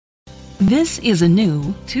This is a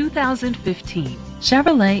new 2015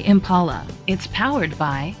 Chevrolet Impala. It's powered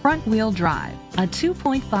by front-wheel drive, a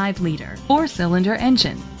 2.5-liter four-cylinder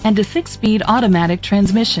engine, and a 6-speed automatic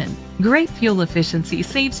transmission. Great fuel efficiency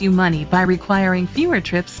saves you money by requiring fewer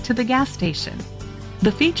trips to the gas station.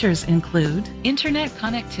 The features include internet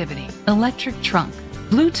connectivity, electric trunk,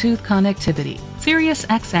 Bluetooth connectivity, Sirius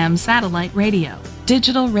XM satellite radio,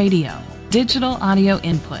 digital audio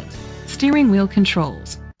input, steering wheel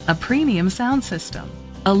controls, a premium sound system,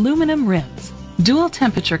 aluminum rims, dual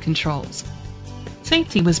temperature controls.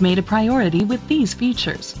 Safety was made a priority with these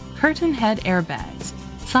features: curtain head airbags,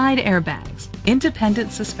 side airbags,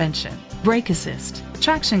 independent suspension, brake assist,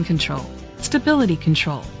 traction control, stability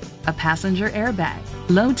control, a passenger airbag,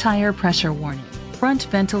 low tire pressure warning, front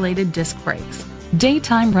ventilated disc brakes,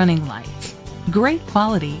 daytime running lights. Great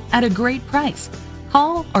quality at a great price.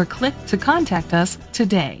 Call or click to contact us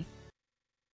today.